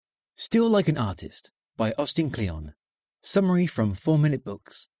Still Like an Artist by Austin Kleon. Summary from 4-Minute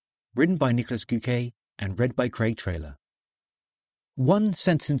Books. Written by Nicholas Gouquet and read by Craig Traylor.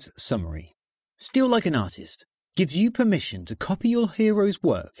 1-sentence summary. Still Like an Artist gives you permission to copy your hero's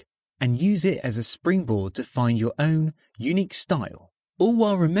work and use it as a springboard to find your own unique style, all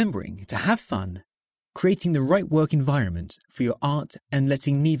while remembering to have fun, creating the right work environment for your art and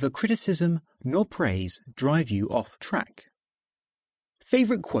letting neither criticism nor praise drive you off track.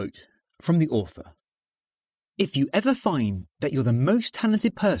 Favourite quote from the author. If you ever find that you're the most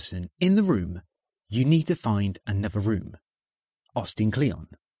talented person in the room, you need to find another room. Austin Kleon.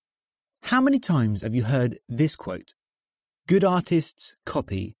 How many times have you heard this quote? Good artists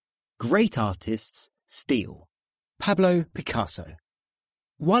copy, great artists steal. Pablo Picasso.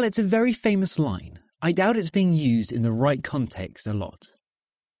 While it's a very famous line, I doubt it's being used in the right context a lot.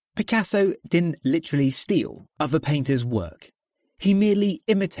 Picasso didn't literally steal other painters' work. He merely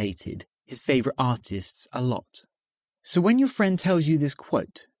imitated his favourite artists a lot. So when your friend tells you this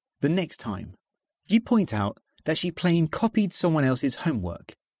quote, the next time, you point out that she plain copied someone else's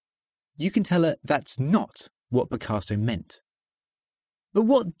homework. You can tell her that's not what Picasso meant. But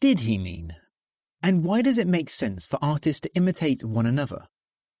what did he mean? And why does it make sense for artists to imitate one another?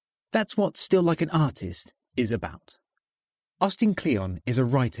 That's what Still Like an Artist is about. Austin Kleon is a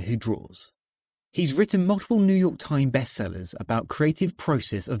writer who draws. He's written multiple New York Times bestsellers about creative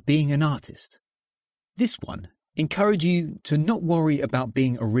process of being an artist. This one encourages you to not worry about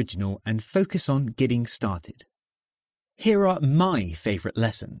being original and focus on getting started. Here are my favourite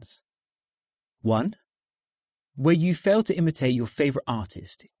lessons. 1. Where you fail to imitate your favourite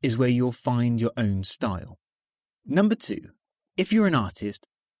artist is where you'll find your own style. 2. If you're an artist,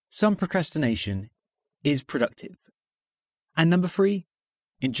 some procrastination is productive. And 3.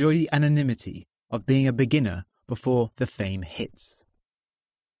 Enjoy the anonymity of being a beginner before the fame hits.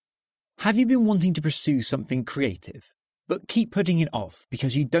 Have you been wanting to pursue something creative, but keep putting it off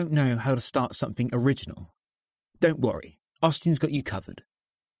because you don't know how to start something original? Don't worry, Austin's got you covered.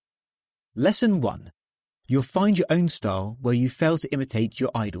 Lesson 1. You'll find your own style where you fail to imitate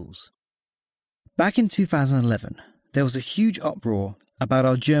your idols. Back in 2011, there was a huge uproar about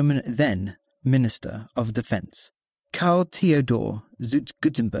our German then Minister of Defense, Karl Theodor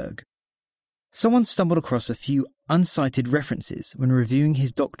Gutenberg. Someone stumbled across a few uncited references when reviewing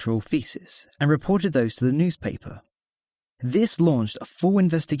his doctoral thesis and reported those to the newspaper. This launched a full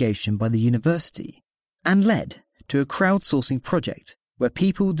investigation by the university and led to a crowdsourcing project where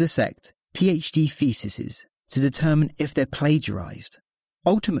people dissect PhD theses to determine if they're plagiarized.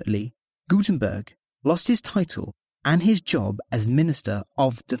 Ultimately, Gutenberg lost his title and his job as Minister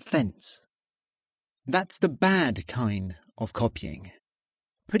of Defense. That's the bad kind of copying.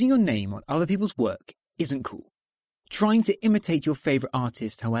 Putting your name on other people's work isn't cool. Trying to imitate your favourite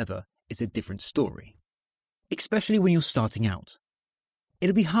artist, however, is a different story. Especially when you're starting out.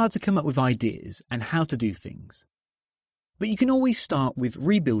 It'll be hard to come up with ideas and how to do things. But you can always start with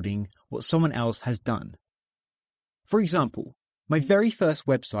rebuilding what someone else has done. For example, my very first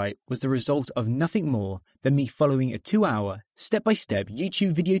website was the result of nothing more than me following a 2-hour, step-by-step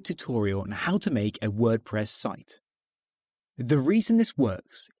YouTube video tutorial on how to make a WordPress site. The reason this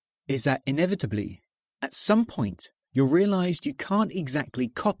works is that inevitably, at some point, you'll realise you can't exactly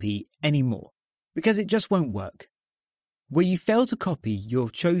copy anymore, because it just won't work. Where you fail to copy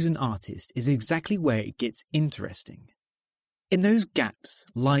your chosen artist is exactly where it gets interesting. In those gaps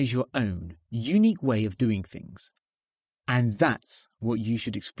lies your own, unique way of doing things. And that's what you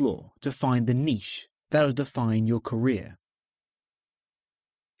should explore to find the niche that'll define your career.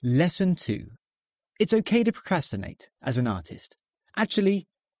 Lesson 2. It's okay to procrastinate as an artist. Actually,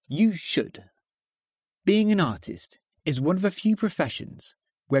 you should. Being an artist is one of a few professions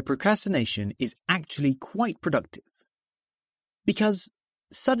where procrastination is actually quite productive. Because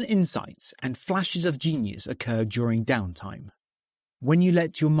sudden insights and flashes of genius occur during downtime. When you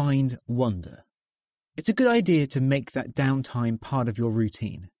let your mind wander, it's a good idea to make that downtime part of your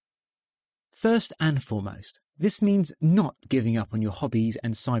routine. First and foremost, this means not giving up on your hobbies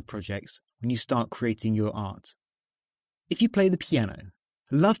and side projects when you start creating your art. If you play the piano,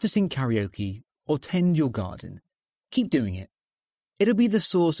 love to sing karaoke, or tend your garden, keep doing it. It'll be the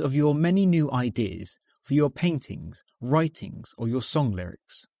source of your many new ideas for your paintings, writings, or your song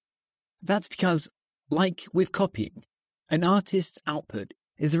lyrics. That's because, like with copying, an artist's output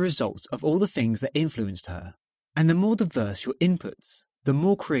is the result of all the things that influenced her, and the more diverse your inputs, the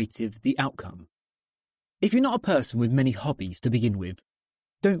more creative the outcome. If you're not a person with many hobbies to begin with,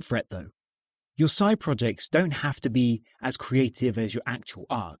 don't fret though. Your side projects don't have to be as creative as your actual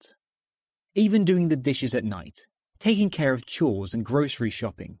art. Even doing the dishes at night, taking care of chores and grocery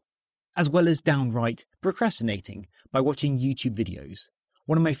shopping, as well as downright procrastinating by watching YouTube videos,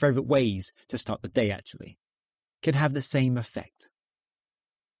 one of my favourite ways to start the day actually, can have the same effect.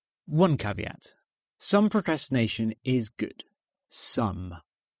 One caveat: some procrastination is good. Some.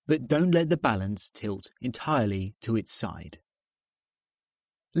 But don't let the balance tilt entirely to its side.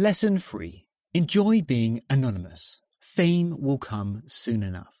 Lesson 3. Enjoy being anonymous. Fame will come soon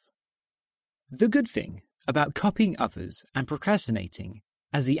enough. The good thing about copying others and procrastinating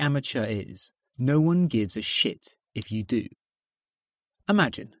as the amateur is, no one gives a shit if you do.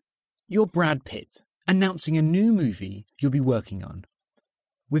 Imagine, you're Brad Pitt announcing a new movie you'll be working on.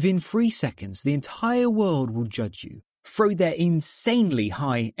 Within 3 seconds, the entire world will judge you, throw their insanely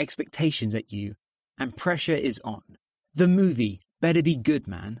high expectations at you, and pressure is on. The movie better be good,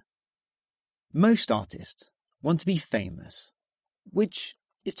 man. Most artists want to be famous, which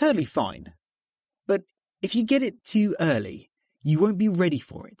is totally fine. But if you get it too early, you won't be ready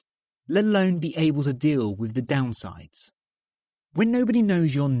for it, let alone be able to deal with the downsides. When nobody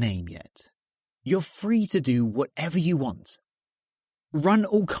knows your name yet, you're free to do whatever you want. Run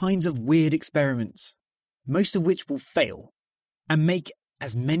all kinds of weird experiments, most of which will fail, and make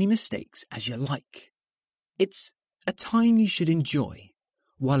as many mistakes as you like. It's a time you should enjoy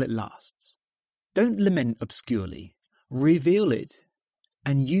while it lasts. Don't lament obscurely, reveal it,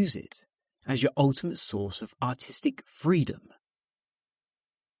 and use it as your ultimate source of artistic freedom.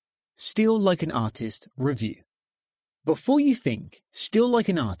 Still Like an Artist Review. Before you think Still Like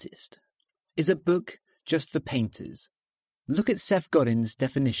an Artist is a book just for painters, look at Seth Godin's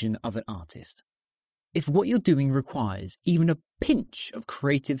definition of an artist. If what you're doing requires even a pinch of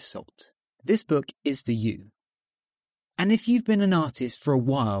creative salt, this book is for you. And if you've been an artist for a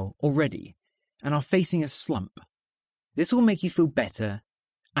while already and are facing a slump, this will make you feel better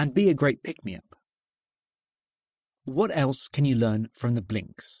and be a great pick-me-up. What else can you learn from the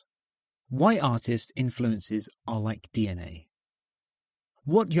Blinks? Why artist influences are like DNA.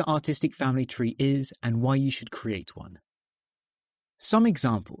 What your artistic family tree is and why you should create one. Some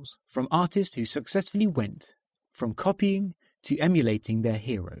examples from artists who successfully went from copying to emulating their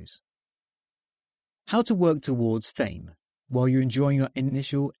heroes. How to work towards fame while you're enjoying your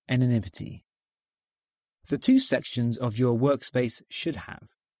initial anonymity. The 2 sections of your workspace should have.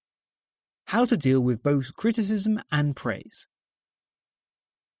 How to deal with both criticism and praise.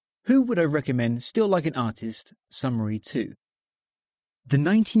 Who would I recommend Still Like an Artist summary to? The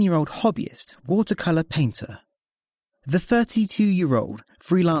 19-year-old hobbyist watercolour painter. The 32-year-old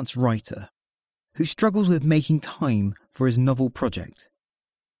freelance writer who struggles with making time for his novel project.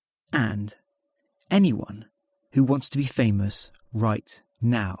 And anyone who wants to be famous right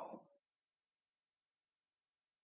now.